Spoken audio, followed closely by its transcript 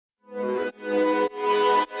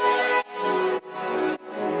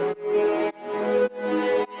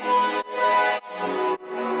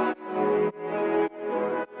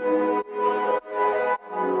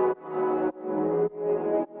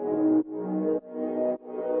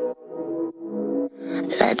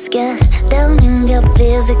Let's get down and get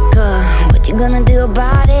physical. What you gonna do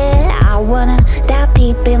about it? I wanna dive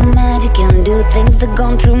deep in magic and do things that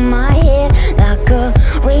gone through my head, like a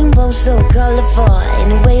rainbow so colorful.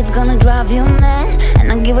 In a way it's gonna drive you mad, and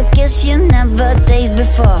I'll give a kiss you never tasted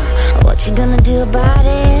before. What you gonna do about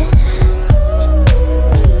it?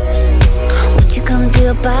 What you gonna do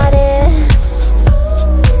about it?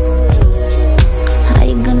 How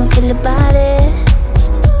you gonna feel about it?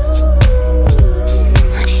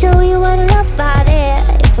 Show you what I love about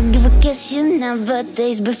it. If I give a kiss you never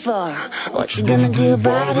tasted before. What you gonna do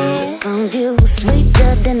about it? Found you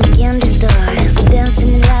sweeter than the candy stars. We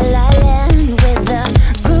dancing in la la land with the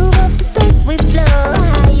groove of the bass we flow.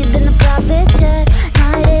 Higher than a private jet.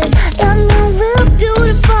 Night is young and real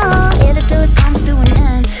beautiful. Hit it till it comes to an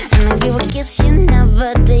end, and I give a kiss you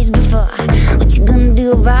never tasted before. What you gonna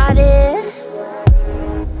do about it?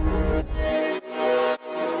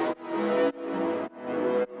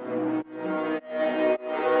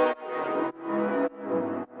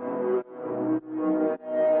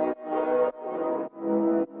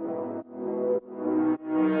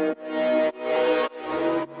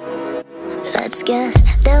 Let's get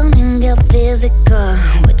down and get physical.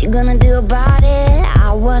 What you gonna do about it?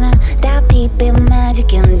 I wanna dive deep in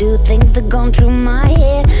magic and do things that gone through my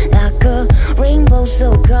head, like a rainbow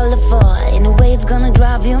so colorful. In a way it's gonna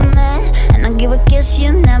drive you mad, and I'll give a kiss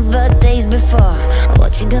you never tasted before.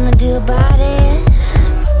 What you gonna do about it?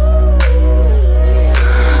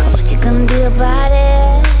 What you gonna do about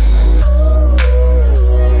it?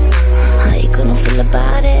 How you gonna feel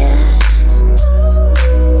about it?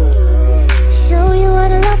 Show you what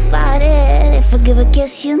I love about it. If I give a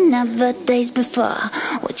kiss you never tasted before.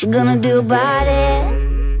 What you gonna do about it?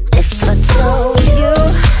 If I told you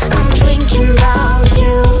I'm drinking about